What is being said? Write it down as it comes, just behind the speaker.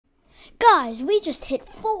Guys, we just hit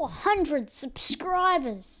 400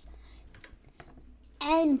 subscribers.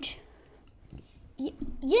 And,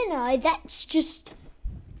 you know, that's just...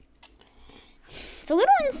 It's a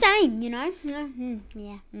little insane, you know?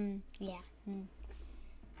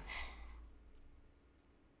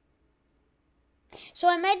 So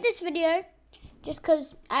I made this video just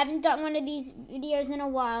because I haven't done one of these videos in a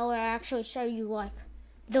while where I actually show you,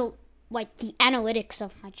 the analytics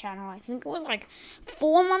of my channel. I think it was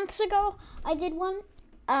 4 months ago I did one.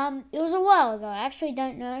 It was a while ago. I actually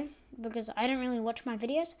don't know because I don't really watch my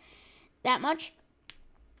videos that much.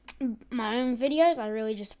 My own videos, I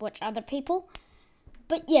really just watch other people.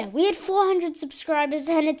 But yeah, we had 400 subscribers,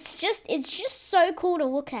 and it's just so cool to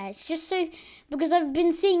look at. It's just so, because I've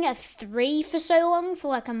been seeing a 3 for so long,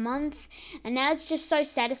 for a month, and now it's just so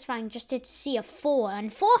satisfying just to see a 4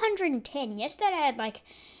 and 410. Yesterday I had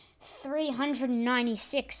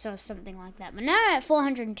 396 or something like that, but now at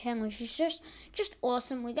 410, which is just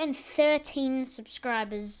awesome. We're getting 13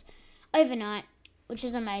 subscribers overnight, which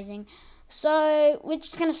is amazing. So we're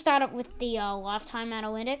just gonna start off with the lifetime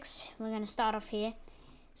analytics. We're gonna start off here.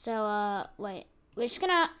 So I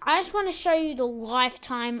just want to show you the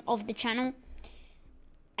lifetime of the channel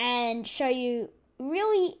and show you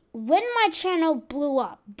really when my channel blew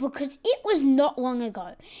up, because it was not long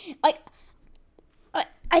ago.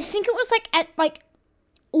 I think it was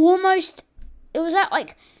at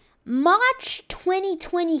March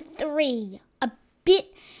 2023,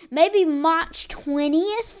 maybe March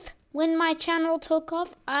 20th when my channel took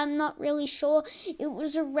off. I'm not really sure. It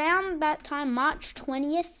was around that time, March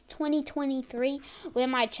 20th, 2023, where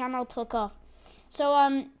my channel took off. So,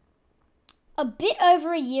 a bit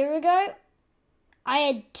over a year ago, I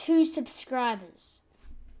had 2 subscribers.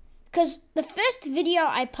 Because the first video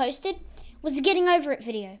I posted was a getting over it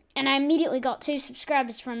video, and I immediately got 2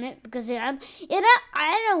 subscribers from it because I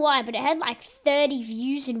don't know why, but it had 30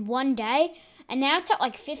 views in one day, and now it's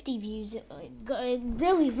at 50 views. It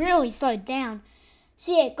really slowed down.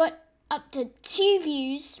 So yeah, it got up to 2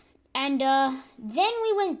 views, and then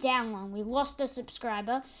we went down one. We lost a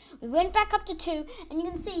subscriber. We went back up to 2, and you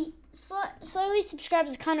can see slowly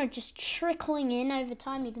subscribers are kind of just trickling in over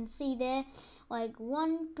time. You can see there.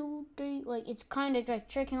 1, 2, 3, it's kind of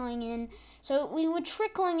trickling in. So we were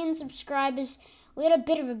trickling in subscribers. We had a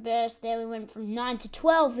bit of a burst there. We went from 9 to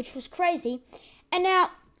 12, which was crazy. And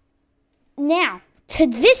now, to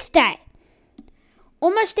this day,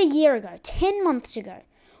 almost a year ago, 10 months ago,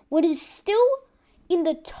 what is still in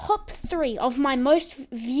the top 3 of my most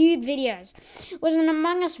viewed videos was an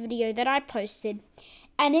Among Us video that I posted.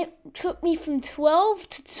 And it took me from 12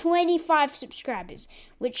 to 25 subscribers,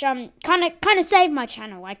 which kind of saved my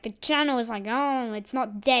channel. The channel was oh, it's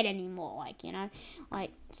not dead anymore.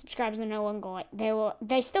 Subscribers are no longer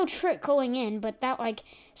they're still trickling in, but that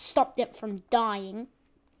stopped it from dying.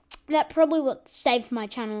 That probably what saved my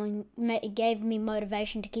channel and it gave me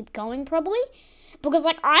motivation to keep going, probably, because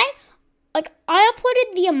I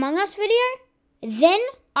uploaded the Among Us video. Then,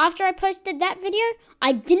 after I posted that video,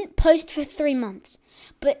 I didn't post for 3 months.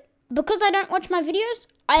 But because I don't watch my videos,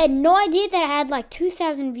 I had no idea that I had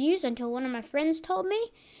 2,000 views until one of my friends told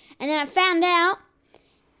me. And then I found out,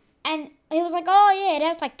 and he was oh yeah, it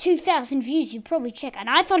has 2,000 views, you probably check. And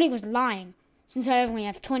I thought he was lying, since I only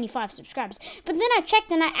have 25 subscribers. But then I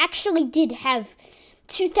checked, and I actually did have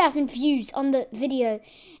 2,000 views on the video.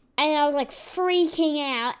 And I was freaking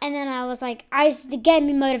out, and then I was it gave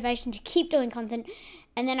me motivation to keep doing content,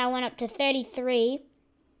 and then I went up to 33.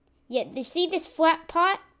 Yeah, you see this flat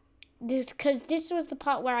part? Because this was the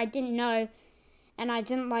part where I didn't know, and I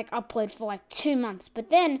didn't upload for 2 months. But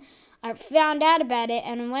then I found out about it,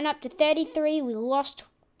 and I went up to 33. We lost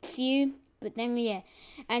a few, but then yeah,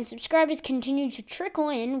 and subscribers continued to trickle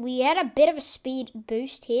in. We had a bit of a speed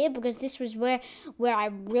boost here because this was where I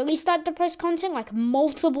really started to post content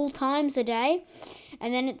multiple times a day,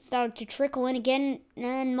 and then it started to trickle in again,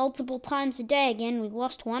 and multiple times a day again. We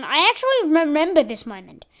lost one. I actually remember this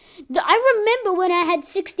moment. I remember when I had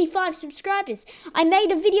 65 subscribers. I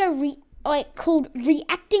made a video called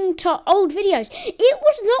reacting to old videos. It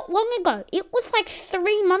was not long ago. It was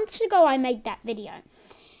 3 months ago I made that video,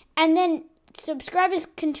 and then subscribers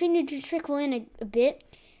continued to trickle in a bit,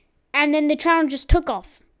 and then the channel just took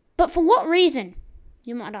off. But for what reason,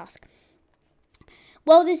 you might ask?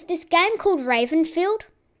 Well, there's this game called Ravenfield,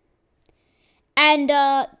 and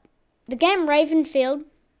the game Ravenfield,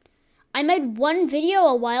 I made one video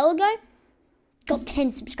a while ago, got 10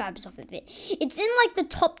 subscribers off of it. It's in the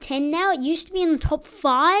top 10 now. It used to be in the top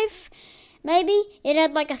 5, maybe. It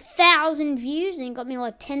had 1,000 views, and it got me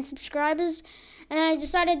 10 subscribers. And I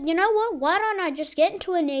decided, you know what, why don't I just get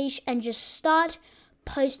into a niche and just start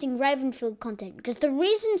posting Ravenfield content, because the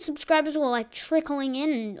reason subscribers were like trickling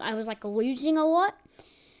in and I was like losing a lot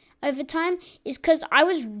over time is because I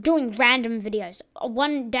was doing random videos.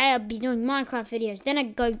 One day I'd be doing Minecraft videos, then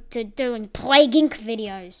I'd go to doing Plague Inc.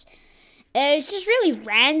 videos. It's just really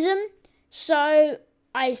random, so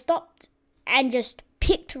I stopped and just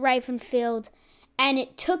picked Ravenfield, and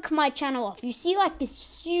it took my channel off. You see like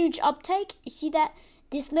this huge uptake? You see that?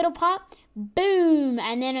 This little part? Boom!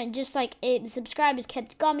 And then it just like, the subscribers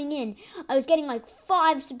kept coming in. I was getting like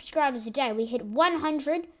 5 subscribers a day. We hit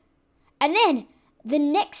 100. And then the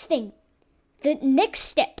next thing, the next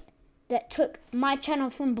step that took my channel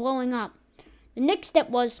from blowing up, the next step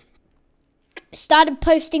was started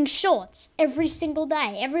posting shorts every single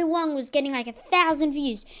day. Everyone was getting like 1,000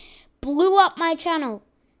 views. Blew up my channel,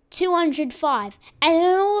 205. And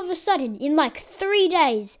then all of a sudden, in like 3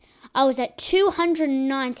 days, I was at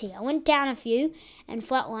 290. I went down a few and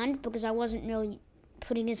flatlined because I wasn't really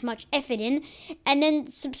putting as much effort in. And then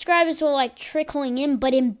subscribers were like trickling in,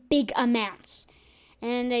 but in big amounts.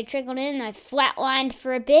 And they trickled in, I flatlined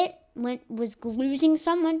for a bit, was losing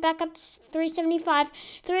some, went back up to 375,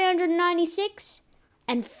 396,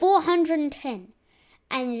 and 410.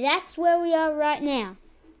 And that's where we are right now.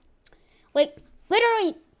 Like,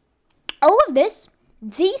 literally, all of this,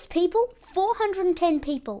 these people, 410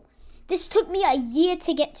 people. This took me a year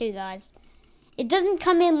to get to, guys. It doesn't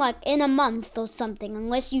come in like in a month or something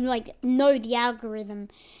unless you like know the algorithm,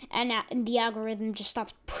 and the algorithm just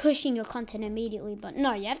starts pushing your content immediately. But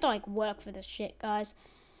no, you have to like work for this shit, guys.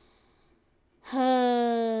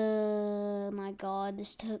 Oh my god,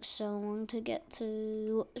 this took so long to get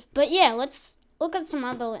to. But yeah, let's look at some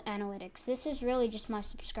other analytics. This is really just my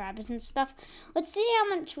subscribers and stuff. Let's see how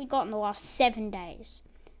much we got in the last 7 days.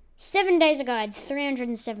 7 days ago, I had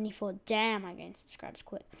 374. Damn, I gained subscribers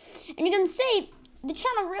quick. And you can see the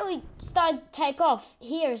channel really started to take off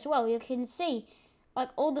here as well. You can see like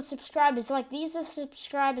all the subscribers. Like these are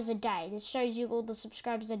subscribers a day. This shows you all the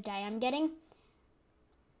subscribers a day I'm getting.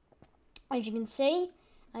 As you can see,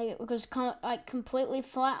 it was kind of like completely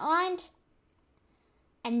flatlined.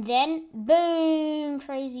 And then, boom,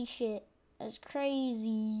 crazy shit. That's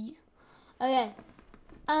crazy. Okay.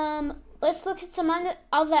 Let's look at some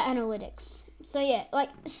other analytics. So yeah,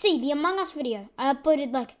 like, see, the Among Us video I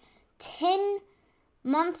uploaded like 10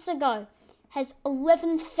 months ago has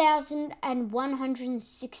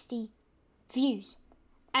 11,160 views.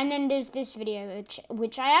 And then there's this video,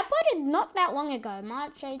 which I uploaded not that long ago,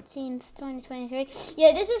 March 18th, 2023.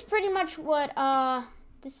 Yeah, this is pretty much what,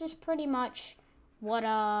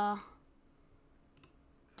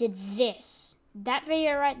 did this. That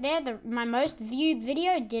video right there, my most viewed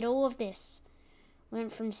video, did all of this.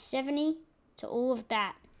 Went from 70 to all of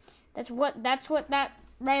that. That's what that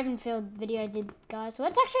Ravenfield video did, guys. So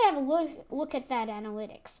let's actually have a look at that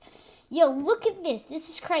analytics. Yo, look at this. This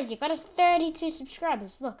is crazy. It got us 32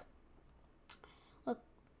 subscribers. Look.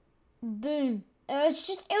 Boom. It was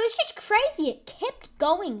just crazy. It kept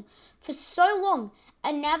going for so long,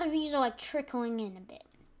 and now the views are like trickling in a bit.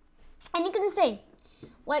 And you can see,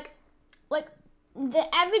 like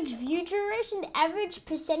the average view duration, the average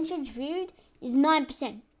percentage viewed is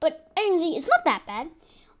 9%. But as you can see, it's not that bad.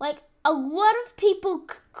 Like, a lot of people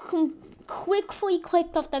quickly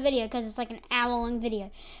clicked off the video because it's like an hour-long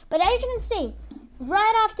video. But as you can see,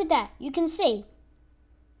 right after that, you can see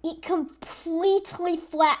it completely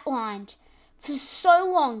flatlined for so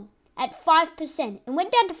long at 5%. It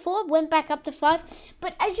went down to 4, went back up to 5.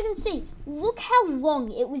 But as you can see, look how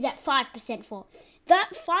long it was at 5% for.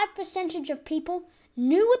 That 5% of people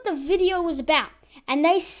knew what the video was about, and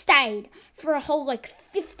they stayed for a whole like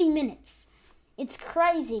 50 minutes. It's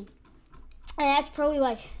crazy. And that's probably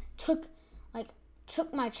like took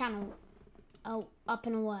my channel up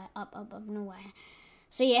and away.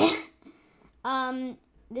 So yeah.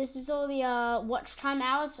 This is all the watch time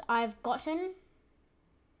hours I've gotten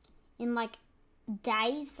in like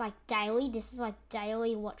days, like daily. This is like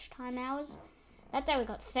daily watch time hours. That day we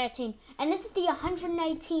got 13. And this is the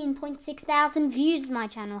 118.6 thousand views my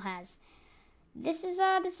channel has. This is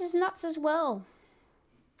nuts as well.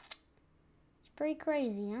 It's pretty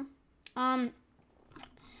crazy, huh?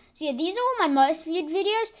 So yeah, these are all my most viewed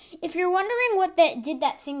videos. If you're wondering what that did,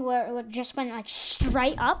 that thing where it just went like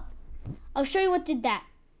straight up, I'll show you what did that.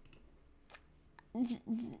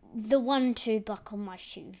 The 1 2 buckle my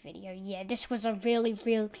shoe video. Yeah, this was a really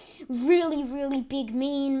big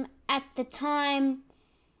meme at the time,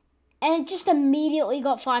 and it just immediately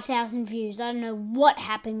got 5,000 views. I don't know what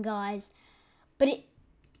happened, guys, but it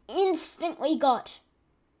instantly got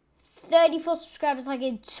 34 subscribers. Like,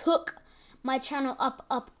 it took my channel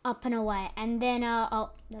up and away. And then, oh,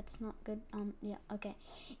 that's not good. Yeah, okay.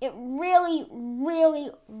 It really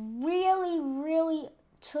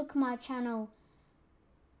took my channel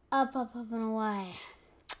up and away.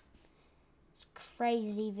 It's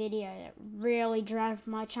crazy video. It really drove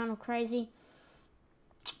my channel crazy.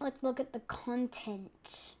 Let's look at the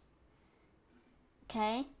content.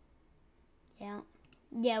 Okay.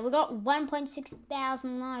 Yeah, we got 1.6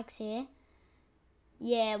 thousand likes here.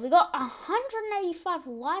 Yeah, we got 185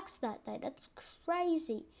 likes that day. That's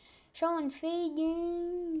crazy. Show and feed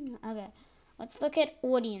you. Okay, let's look at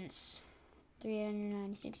audience.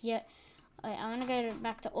 396. Yeah. Okay, I want to go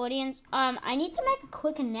back to audience. I need to make a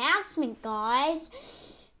quick announcement, guys.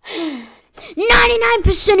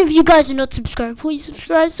 99% of you guys are not subscribed. Please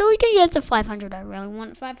subscribe so we can get to 500. I really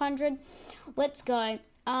want 500. Let's go.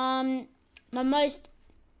 My most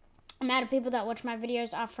amount of people that watch my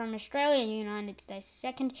videos are from Australia, United States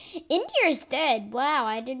second. India is third. Wow,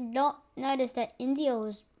 I did not notice that India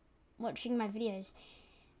was watching my videos.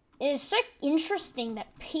 It is so interesting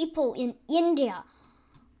that people in India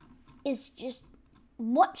is just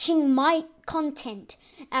watching my content.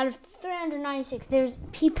 Out of 396, there's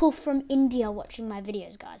people from India watching my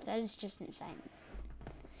videos, guys. That is just insane.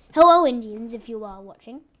 Hello, Indians, if you are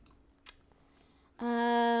watching.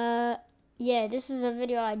 Yeah, this is a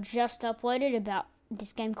video I just uploaded about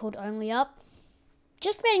this game called Only Up.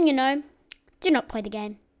 Just letting you know, do not play the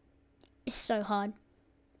game. It's so hard.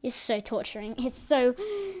 It's so torturing. It's so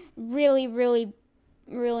really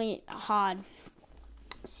hard.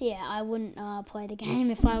 So yeah, I wouldn't play the game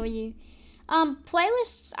if I were you.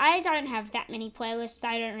 Playlists, I don't have that many playlists.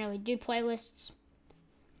 I don't really do playlists.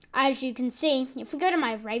 As you can see, if we go to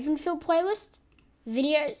my Ravenfield playlist,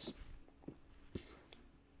 videos,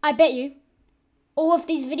 I bet you all of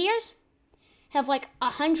these videos have like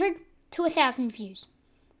 100 to 1,000 views.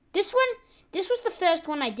 This was the first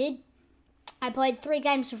one I did. I played 3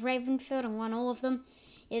 games of Ravenfield and won all of them.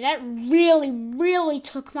 Yeah, that really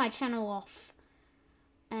took my channel off.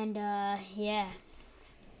 And, yeah.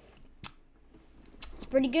 It's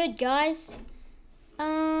pretty good, guys.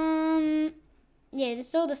 Yeah, this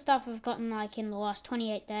is all the stuff I've gotten, like, in the last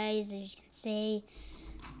 28 days, as you can see.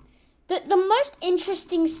 The most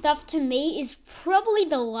interesting stuff to me is probably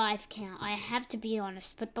the life count, I have to be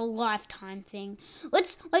honest, but the lifetime thing.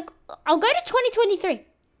 I'll go to 2023.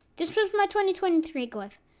 This was my 2023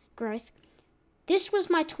 growth. This was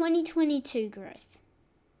my 2022 growth.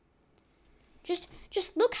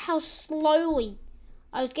 Just look how slowly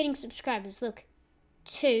I was getting subscribers. Look,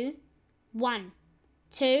 2, 1,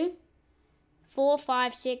 2, 4,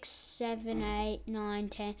 5, 6, 7, 8, 9,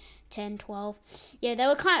 10, 10, 12. Yeah, they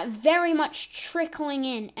were kind of very much trickling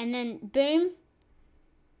in. And then boom.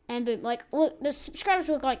 And boom. Like, look, the subscribers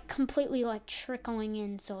were like completely like trickling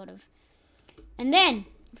in sort of. And then,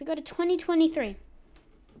 if we go to 2023.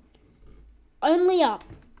 Only Up.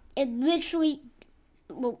 It literally,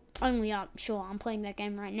 well, Only Up. Sure, I'm playing that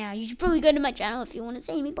game right now. You should probably go to my channel if you want to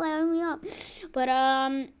see me play Only Up. But,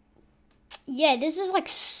 yeah, this is like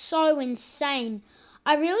so insane.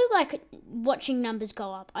 I really like watching numbers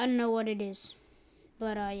go up. I don't know what it is.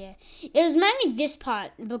 But, yeah. It was mainly this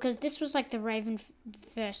part because this was like the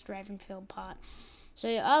first Ravenfield part. So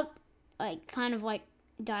up, like kind of like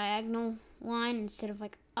diagonal line instead of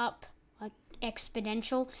like up, like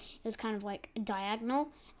exponential. It was kind of like diagonal.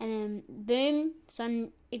 And then boom, sun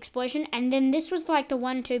explosion. And then this was like the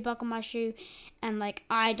 1-2 buckle my shoe. And like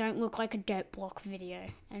I don't look like a dirt block video.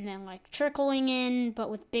 And then like trickling in, but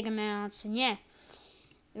with big amounts. And yeah,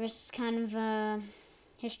 the rest is kind of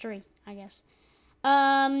history, I guess.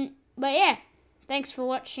 But yeah, thanks for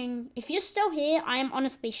watching. If you're still here, I am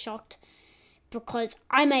honestly shocked. Because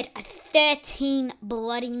I made a 13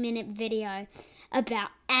 bloody minute video about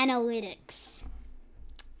analytics.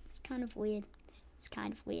 It's kind of weird. It's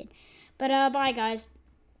kind of weird. But bye guys.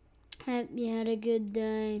 Hope you had a good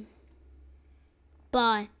day.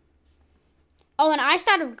 Bye. Oh, and I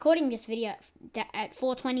started recording this video at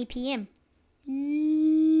 4:20 p.m.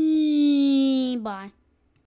 Bye.